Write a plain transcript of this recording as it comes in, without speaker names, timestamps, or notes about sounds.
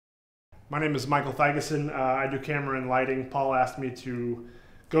My name is Michael Thigeson. I do camera and lighting. Paul asked me to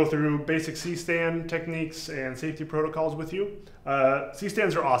go through basic C-stand techniques and safety protocols with you.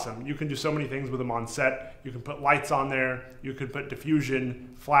 C-stands are awesome. You can do so many things with them on set. You can put lights on there. You can put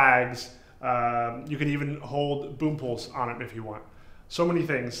diffusion, flags. You can even hold boom pulls on it if you want. So many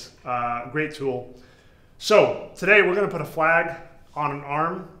things. Great tool. So today we're going to put a flag on an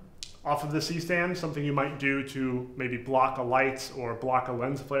arm off of the C-stand, something you might do to maybe block a light or block a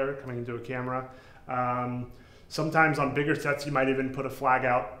lens flare coming into a camera. Sometimes on bigger sets you might even put a flag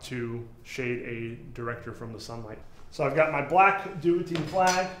out to shade a director from the sunlight. So I've got my black do-routine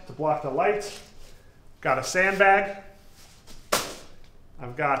flag to block the lights. Got a sandbag.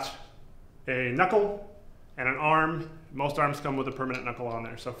 I've got a knuckle and an arm. Most arms come with a permanent knuckle on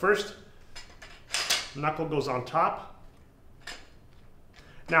there. So first, knuckle goes on top.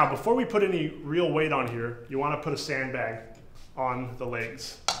 Now, before we put any real weight on here, you want to put a sandbag on the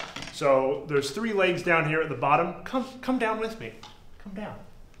legs. So there's 3 legs down here at the bottom. Come down with me. Come down.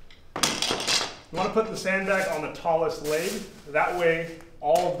 You want to put the sandbag on the tallest leg. That way,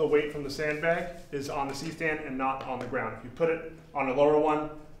 all of the weight from the sandbag is on the C-stand and not on the ground. If you put it on a lower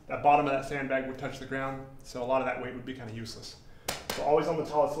one, that bottom of that sandbag would touch the ground, so a lot of that weight would be kind of useless. So always on the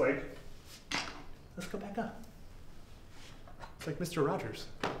tallest leg. Let's go back up. It's like Mr. Rogers.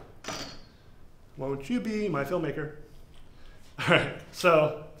 Won't you be my filmmaker? All right,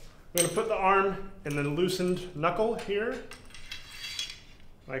 so I'm gonna put the arm in the loosened knuckle here,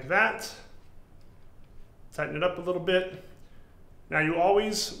 like that. Tighten it up a little bit. Now you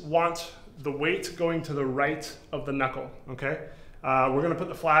always want the weight going to the right of the knuckle, okay? We're gonna put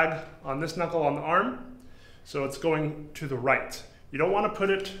the flag on this knuckle on the arm, so it's going to the right. You don't wanna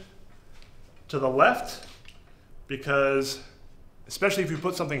put it to the left, because especially if you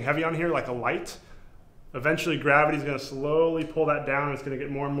put something heavy on here like a light, eventually gravity is going to slowly pull that down and it's going to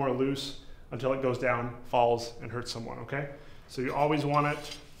get more and more loose until it goes down, falls, and hurts someone, okay? So you always want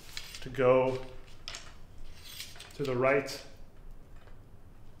it to go to the right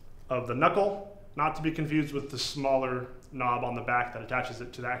of the knuckle, not to be confused with the smaller knob on the back that attaches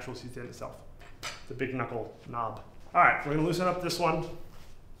it to the actual C-stand itself, the big knuckle knob. All right, we're going to loosen up this one,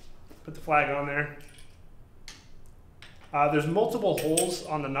 put the flag on there. There's multiple holes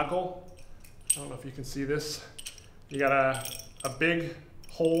on the knuckle. I don't know if you can see this. You got a big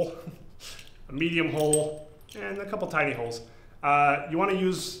hole, a medium hole, and a couple tiny holes. You want to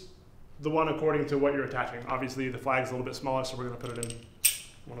use the one according to what you're attaching. Obviously the flag's a little bit smaller, so we're going to put it in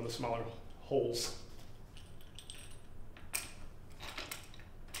one of the smaller holes. There's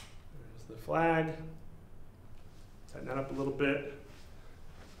the flag. Tighten that up a little bit.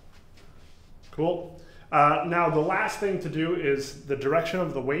 Cool. Now the last thing to do is the direction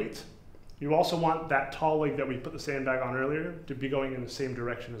of the weight. You also want that tall leg that we put the sandbag on earlier to be going in the same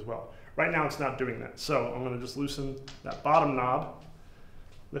direction as well. Right now it's not doing that. So I'm going to just loosen that bottom knob,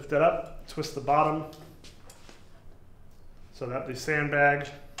 lift it up, twist the bottom so that the sandbag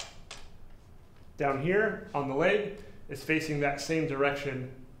down here on the leg is facing that same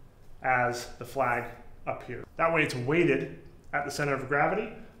direction as the flag up here. That way it's weighted at the center of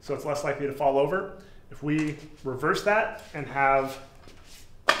gravity, so it's less likely to fall over. If we reverse that and have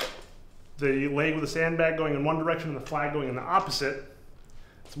the leg with the sandbag going in one direction and the flag going in the opposite,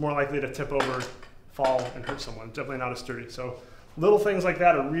 it's more likely to tip over, fall, and hurt someone. It's definitely not as sturdy. So little things like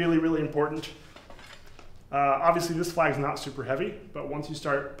that are really, really important. Obviously this flag's not super heavy, but once you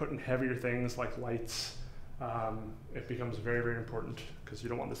start putting heavier things like lights, it becomes very, very important because you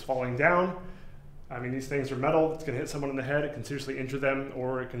don't want this falling down. I mean, these things are metal. It's going to hit someone in the head. It can seriously injure them,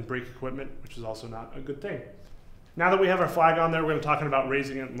 or it can break equipment, which is also not a good thing. Now that we have our flag on there, we're going to talk about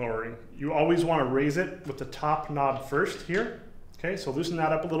raising it and lowering. You always want to raise it with the top knob first here. Okay, so loosen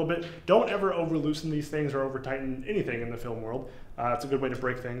that up a little bit. Don't ever over loosen these things or over tighten anything in the film world. It's a good way to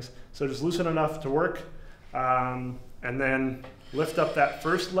break things. So just loosen enough to work, and then lift up that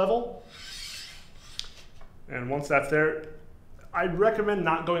first level. And once that's there, I'd recommend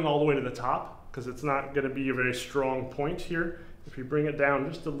not going all the way to the top, because it's not going to be a very strong point here. If you bring it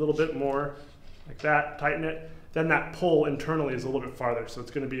down just a little bit more, like that, tighten it, then that pull internally is a little bit farther, so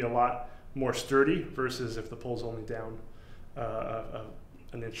it's going to be a lot more sturdy versus if the pull's only down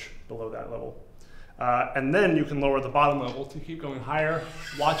an inch below that level. And then you can lower the bottom level to keep going higher,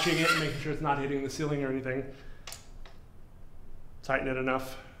 watching it, making sure it's not hitting the ceiling or anything. Tighten it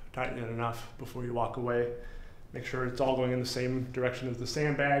enough before you walk away. Make sure it's all going in the same direction as the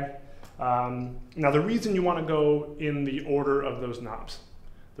sandbag. Now the reason you want to go in the order of those knobs.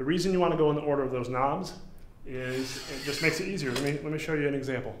 The reason you want to go in the order of those knobs is it just makes it easier. Let me show you an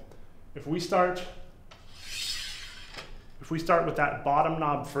example. If we start with that bottom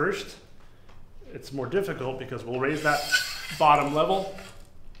knob first, it's more difficult because we'll raise that bottom level,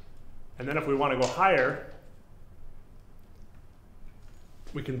 and then if we want to go higher,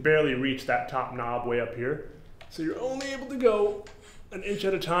 we can barely reach that top knob way up here. So you're only able to go an inch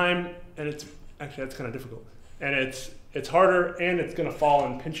at a time, and it's actually, that's kind of difficult. And it's harder, and it's gonna fall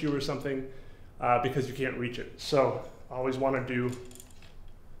and pinch you or something because you can't reach it. So I always wanna do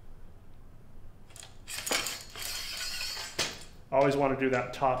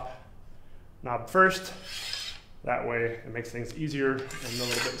that top knob first. That way it makes things easier and a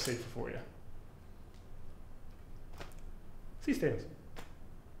little bit safer for you. C-stands.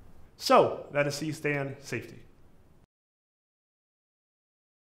 So that is C-stand safety.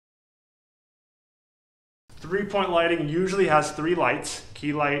 Three-point lighting usually has 3 lights: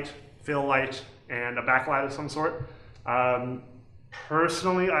 key light, fill light, and a backlight of some sort.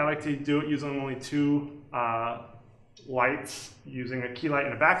 Personally, I like to do it using only 2 lights, using a key light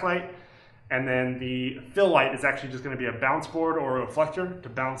and a backlight. And then the fill light is actually just going to be a bounce board or a reflector to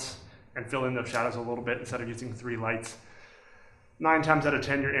bounce and fill in those shadows a little bit instead of using 3 lights. 9 times out of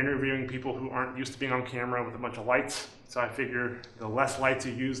 10, you're interviewing people who aren't used to being on camera with a bunch of lights. So I figure the less lights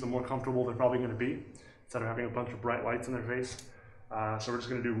you use, the more comfortable they're probably going to be, instead of having a bunch of bright lights in their face. So we're just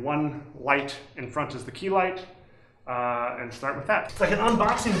going to do 1 light in front as the key light and start with that. It's like an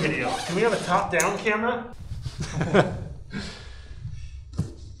unboxing video. Can we have a top-down camera?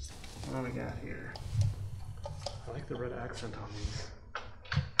 What do we got here? I like the red accent on these.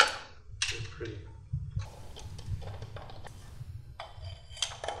 They're pretty.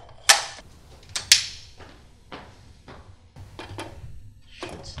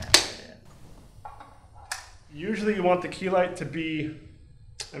 Should snap it in. Usually you want the key light to be,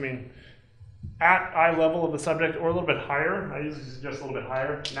 at eye level of the subject or a little bit higher. I usually suggest a little bit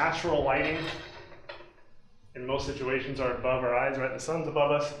higher. Natural lighting in most situations are above our eyes, right? The sun's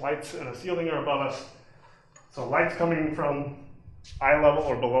above us, lights in a ceiling are above us. So lights coming from eye level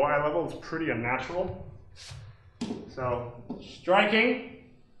or below eye level is pretty unnatural. So striking.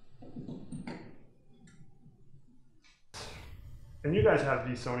 And you guys have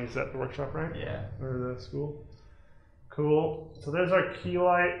these Sonys at the workshop, right? Yeah. Or the school. Cool. So there's our key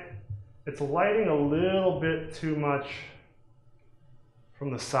light. It's lighting a little bit too much from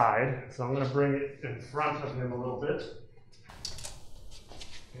the side, so I'm going to bring it in front of him a little bit.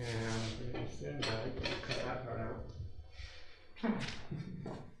 And stand back, cut that part out.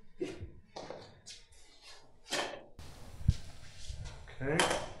 Okay,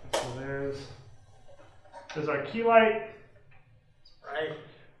 so there's our key light. Right.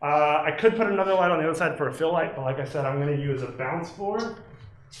 I could put another light on the other side for a fill light, but like I said, I'm going to use a bounce board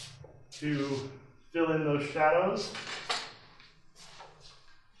to fill in those shadows.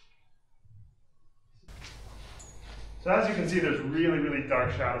 So as you can see, there's really, really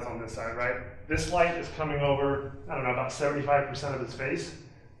dark shadows on this side, right? This light is coming over, I don't know, about 75% of his face.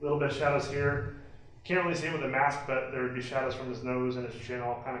 A little bit of shadows here. Can't really see it with a mask, but there would be shadows from his nose and his chin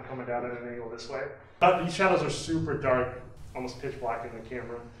all kind of coming down at an angle this way. But these shadows are super dark, almost pitch black in the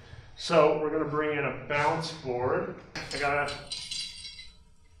camera. So we're going to bring in a bounce board. I got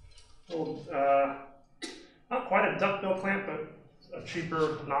a little, not quite a duckbill clamp, but a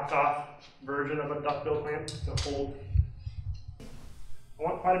cheaper knockoff version of a duckbill clamp to hold. I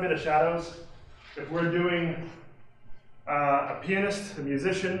want quite a bit of shadows. If we're doing a pianist, a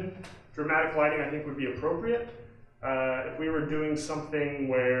musician, dramatic lighting I think would be appropriate. If we were doing something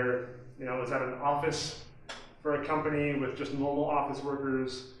where, it was at an office for a company with just normal office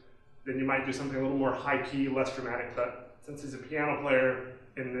workers, then you might do something a little more high key, less dramatic. But since he's a piano player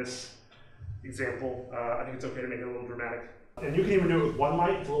in this example, I think it's okay to make it a little dramatic. And you can even do it with 1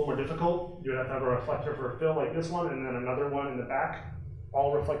 light. It's a little more difficult. You would have to have a reflector for a fill like this one, and then another one in the back,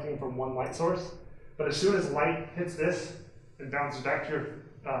 all reflecting from 1 light source. But as soon as light hits this and bounces back to your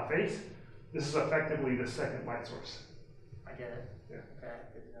face, this is effectively the second light source. I get it. Yeah. Okay,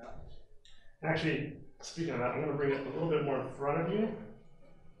 good to know. Actually, speaking of that, I'm going to bring it a little bit more in front of you,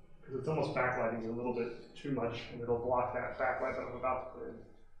 because it's almost backlighting you a little bit too much, and it'll block that backlight that I'm about to put in.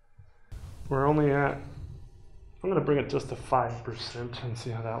 We're only at, I'm going to bring it just to 5% and see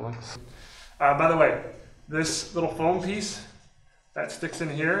how that looks. By the way, this little foam piece that sticks in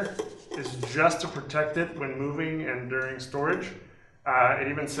here is just to protect it when moving and during storage. It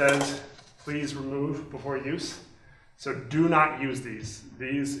even says, please remove before use. So do not use these.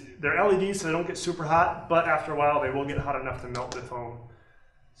 They're LEDs, so they don't get super hot, but after a while they will get hot enough to melt the foam.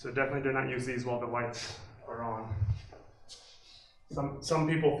 So definitely do not use these while the lights are on. Some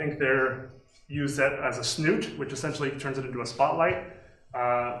people think they're used as a snoot, which essentially turns it into a spotlight,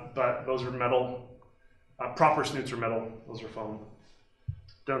 but those are metal. Proper snoots are metal, those are foam.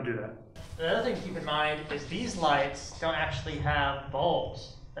 Don't do that. The other thing to keep in mind is these lights don't actually have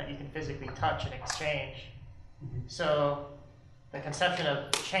bulbs that you can physically touch and exchange. So the conception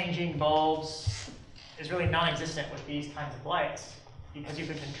of changing bulbs is really non-existent with these kinds of lights because you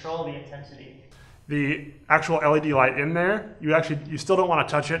can control the intensity. The actual LED light in there, you still don't want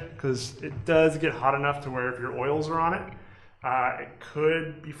to touch it because it does get hot enough to where if your oils are on it, it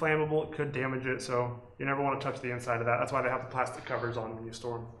could be flammable, it could damage it, so you never want to touch the inside of that. That's why they have the plastic covers on when you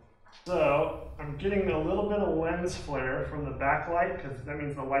store them. So I'm getting a little bit of lens flare from the backlight because that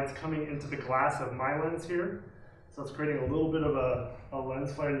means the light's coming into the glass of my lens here. So it's creating a little bit of a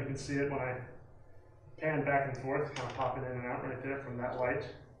lens flare. You can see it when I pan back and forth, kind of popping in and out right there from that light.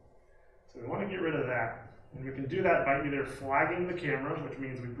 So we want to get rid of that. And we can do that by either flagging the camera, which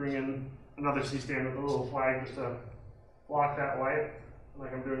means we bring in another C-stand with a little flag just to block that light,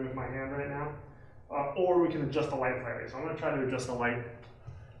 like I'm doing with my hand right now. Or we can adjust the light slightly. So I'm going to try to adjust the light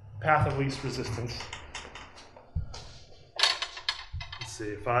path of least resistance. Let's see,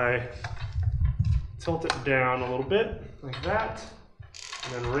 if I tilt it down a little bit, like that,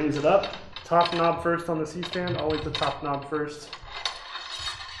 and then raise it up. Top knob first on the C-stand, always the top knob first.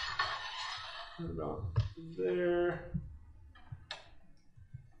 Right about there.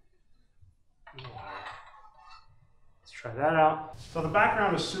 Let's try that out. So the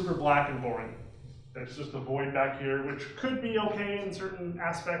background is super black and boring. There's just a void back here, which could be okay in certain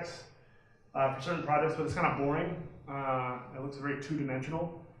aspects for certain projects, but it's kind of boring. It looks very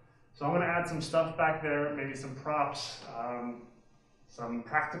two-dimensional. So I'm going to add some stuff back there, maybe some props, some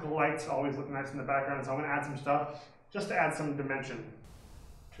practical lights always look nice in the background. So I'm going to add some stuff just to add some dimension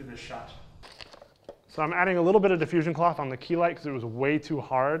to this shot. So I'm adding a little bit of diffusion cloth on the key light because it was way too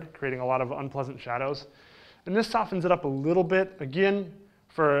hard, creating a lot of unpleasant shadows. And this softens it up a little bit. Again,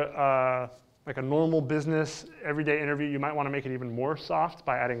 for like a normal business, everyday interview, you might want to make it even more soft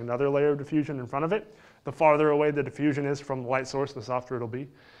by adding another layer of diffusion in front of it. The farther away the diffusion is from the light source, the softer it'll be.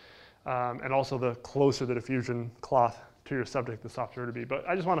 And also the closer the diffusion cloth to your subject, the softer it'll be. But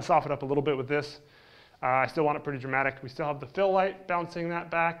I just want to soften it up a little bit with this. I still want it pretty dramatic. We still have the fill light bouncing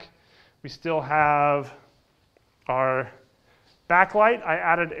that back. We still have our backlight. I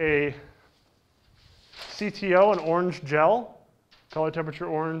added a CTO, an orange gel, color temperature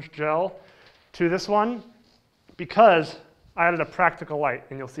orange gel, to this one because I added a practical light,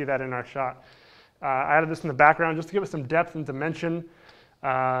 and you'll see that in our shot. I added this in the background just to give it some depth and dimension,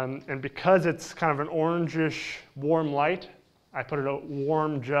 and because it's kind of an orangish warm light, I put a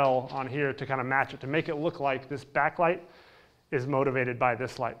warm gel on here to kind of match it, to make it look like this backlight is motivated by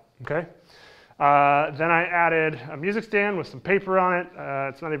this light, okay? Then I added a music stand with some paper on it.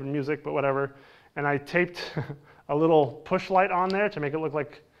 It's not even music, but whatever. And I taped a little push light on there to make it look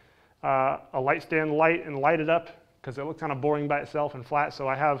like a light stand light and light it up because it looked kind of boring by itself and flat. So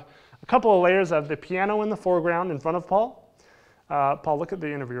I have a couple of layers of the piano in the foreground in front of Paul. Paul, look at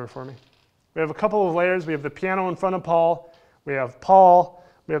the interviewer for me. We have a couple of layers. We have the piano in front of Paul. We have Paul.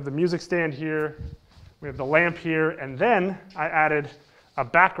 We have the music stand here. We have the lamp here. And then I added a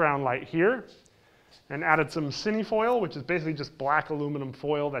background light here and added some cinefoil, which is basically just black aluminum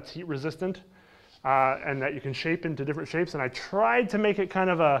foil that's heat resistant and that you can shape into different shapes. And I tried to make it kind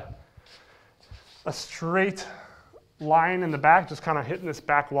of a straight line in the back, just kind of hitting this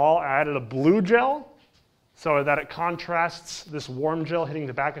back wall. I added a blue gel so that it contrasts this warm gel hitting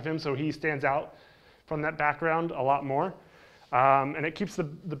the back of him so he stands out from that background a lot more. And it keeps the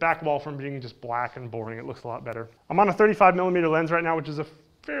back wall from being just black and boring. It looks a lot better. I'm on a 35mm lens right now, which is a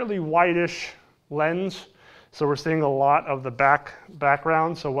fairly whitish lens. So we're seeing a lot of the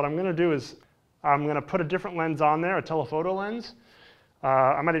background. So what I'm going to do is I'm going to put a different lens on there, a telephoto lens.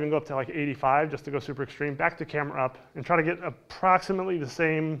 I might even go up to like 85 just to go super extreme. Back the camera up and try to get approximately the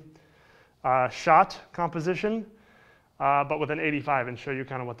same shot composition, but with an 85 and show you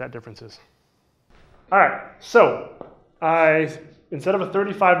kind of what that difference is. All right, so instead of a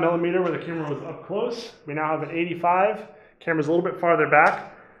 35mm where the camera was up close, we now have an 85. Camera's a little bit farther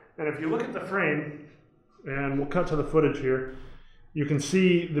back. And if you look at the frame, and we'll cut to the footage here, you can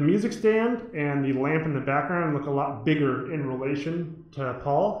see the music stand and the lamp in the background look a lot bigger in relation to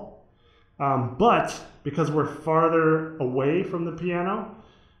Paul. But because we're farther away from the piano,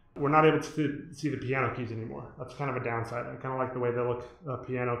 we're not able to see the piano keys anymore. That's kind of a downside. I kind of like the way the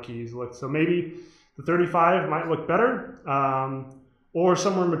piano keys look. So maybe the 35 might look better, or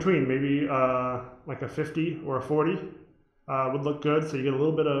somewhere in between, maybe like a 50 or a 40 would look good. So you get a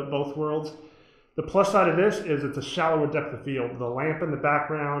little bit of both worlds. The plus side of this is it's a shallower depth of field. The lamp in the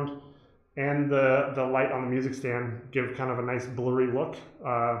background and the light on the music stand give kind of a nice blurry look,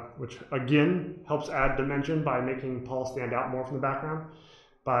 which again helps add dimension by making Paul stand out more from the background.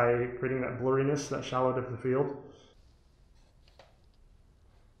 by creating that blurriness, that shallow depth of field.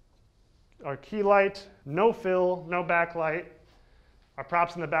 Our key light, no fill, no backlight. Our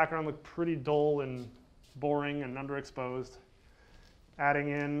props in the background look pretty dull and boring and underexposed. Adding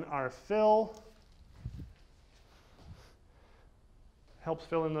in our fill. Helps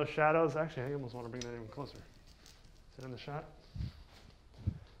fill in those shadows. Actually, I almost want to bring that even closer. Is it in the shot?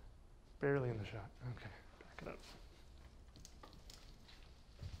 Barely in the shot. Okay, back it up.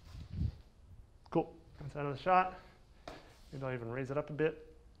 Cool. That's out of the shot. Maybe I'll even raise it up a bit.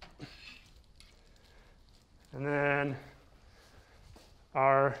 And then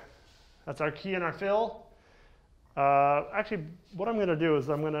that's our key and our fill. Actually, what I'm going to do is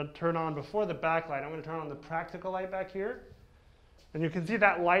I'm going to turn on, before the backlight, I'm going to turn on the practical light back here. And you can see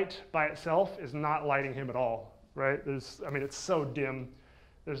that light by itself is not lighting him at all, right? I mean, it's so dim.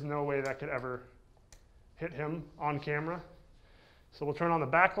 There's no way that could ever hit him on camera. So we'll turn on the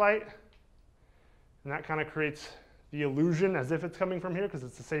backlight, and that kind of creates the illusion as if it's coming from here because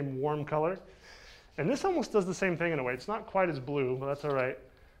it's the same warm color. And this almost does the same thing in a way. It's not quite as blue, but that's all right.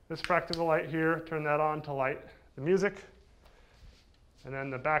 This practical light here, turn that on to light the music. And then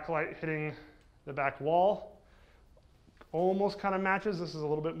the backlight hitting the back wall almost kind of matches. This is a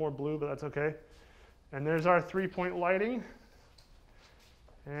little bit more blue, but that's okay. And there's our 3-point lighting.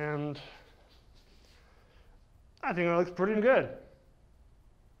 And I think it looks pretty good.